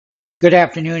Good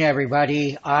afternoon,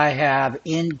 everybody. I have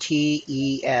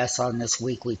NTES on this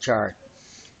weekly chart.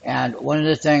 And one of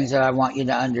the things that I want you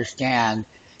to understand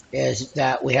is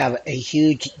that we have a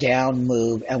huge down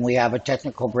move and we have a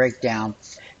technical breakdown.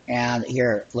 And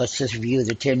here, let's just view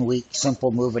the 10-week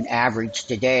simple moving average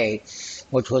today,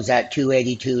 which was at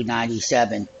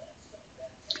 282.97.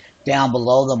 Down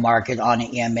below the market on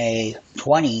an MA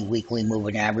 20 weekly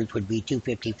moving average would be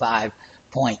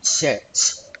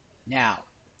 255.6. Now,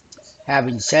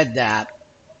 having said that,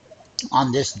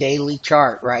 on this daily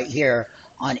chart right here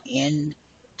on NTES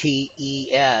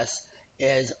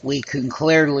is we can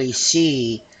clearly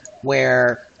see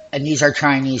where, and these are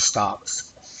Chinese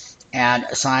stocks, and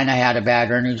Sina had a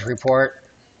bad earnings report,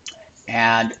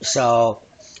 and so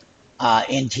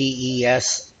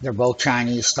NTES, they're both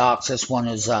Chinese stocks. This one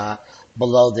is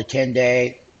below the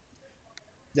 10-day,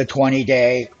 the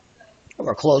 20-day.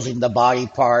 We're closing the body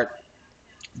part.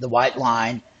 The white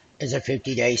line is a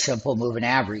 50-day simple moving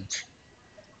average.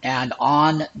 And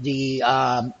on the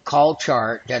call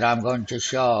chart that I'm going to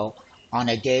show on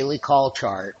a daily call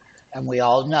chart, and we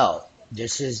all know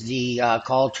this is the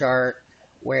call chart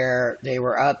where they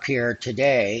were up here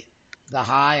today. The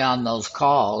high on those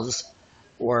calls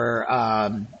were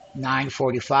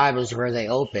 945 is where they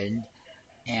opened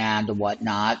and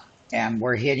whatnot. And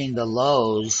we're hitting the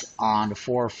lows on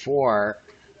 4-4.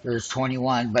 There's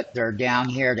 21, but they're down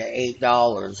here to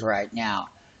 $8 right now.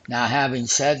 Now, having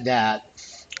said that,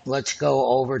 let's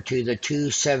go over to the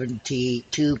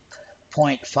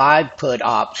 272.5 put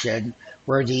option,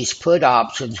 where these put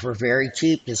options were very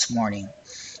cheap this morning.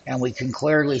 And we can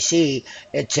clearly see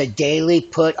it's a daily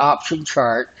put option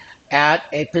chart at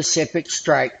a Pacific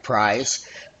strike price.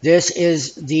 This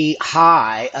is the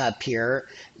high up here.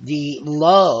 The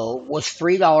low was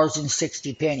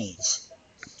 $3.60.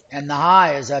 And the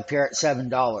high is up here at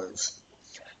 $7.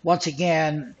 Once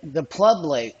again, the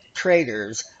public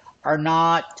traders are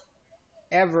not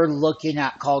ever looking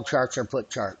at call charts or put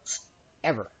charts,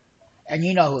 ever. And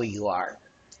you know who you are,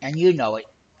 and you know it.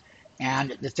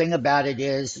 And the thing about it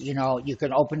is, you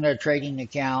can open a trading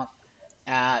account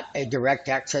at a direct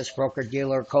access broker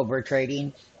dealer, Cobra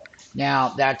Trading.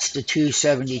 Now, that's the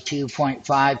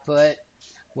 272.5 put.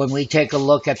 When we take a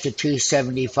look at the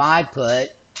 275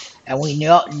 put, and we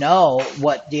know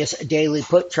what this daily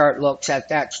put chart looks at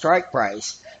that strike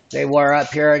price. They were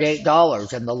up here at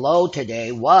 $8, and the low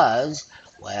today was,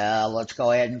 well, let's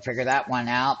go ahead and figure that one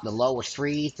out. The low was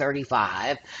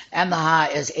 $3.35, and the high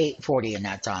is $8.40, and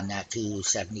that's on that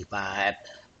 275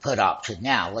 put option.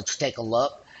 Now, let's take a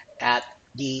look at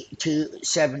the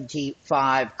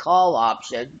 275 call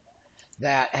option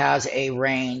that has a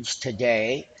range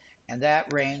today, and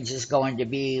that range is going to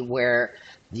be where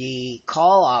the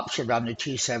call option on the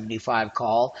 275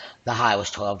 call, the high was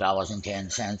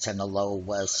 $12.10 and the low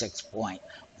was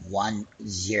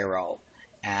 6.10.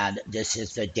 And this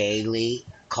is the daily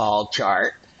call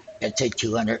chart. It's a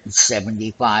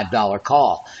 $275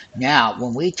 call. Now,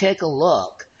 when we take a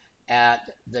look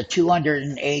at the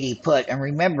 280 put, and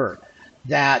remember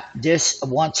that this,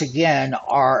 once again,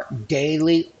 are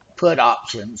daily put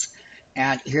options.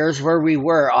 And here's where we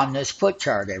were on this put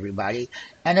chart, everybody.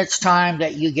 And it's time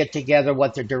that you get together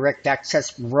with the direct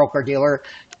access broker dealer,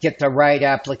 get the right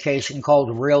application called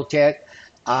Realtek,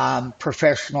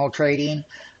 professional trading.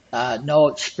 No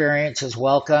experience is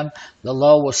welcome. The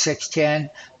low was 610.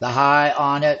 The high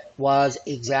on it was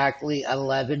exactly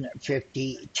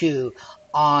 1152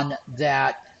 on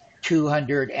that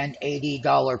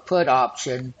 $280 put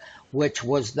option, which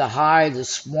was the high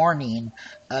this morning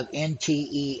of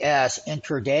NTES,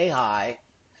 intraday high.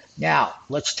 Now,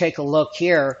 let's take a look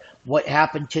here. What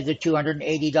happened to the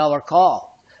 $280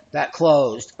 call that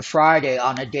closed Friday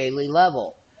on a daily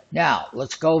level? Now,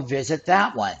 let's go visit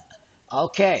that one.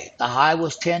 Okay, the high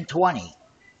was 1020.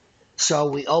 So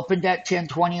we opened at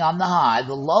 1020 on the high.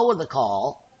 The low of the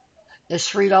call is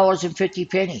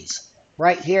 $3.50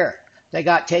 right here. They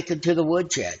got taken to the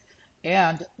woodshed.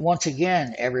 And once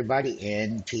again, everybody,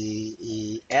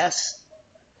 NTES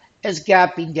is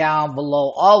gapping down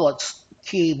below all its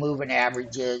key moving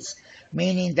averages,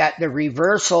 meaning that the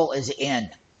reversal is in.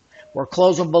 We're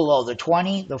closing below the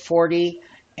 20, the 40,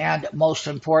 and most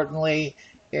importantly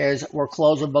is we're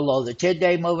closing below the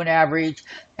 10-day moving average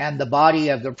and the body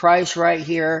of the price right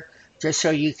here. Just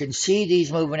so you can see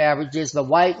these moving averages, the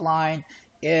white line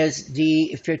is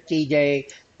the 50-day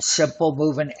simple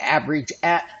moving average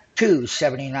at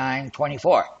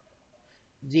 279.24.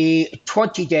 The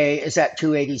 20-day is at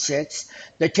 286.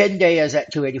 The 10-day is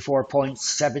at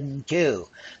 284.72.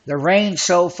 The range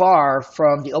so far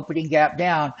from the opening gap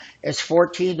down is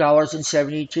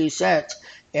 $14.72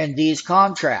 in these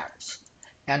contracts.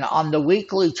 And on the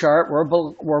weekly chart, we're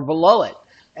below it.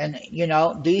 And you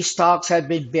know, these stocks have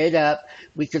been bid up.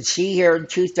 We could see here in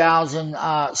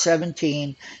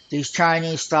 2017, these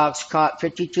Chinese stocks caught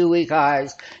 52-week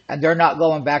highs, and they're not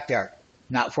going back there.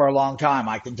 Not for a long time,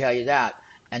 I can tell you that.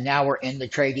 And now we're in the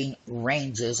trading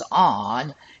ranges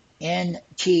on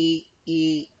NTES.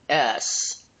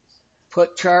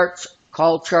 Put charts,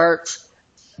 call charts,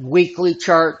 weekly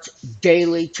charts,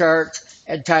 daily charts,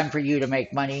 and time for you to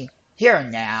make money here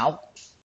and now.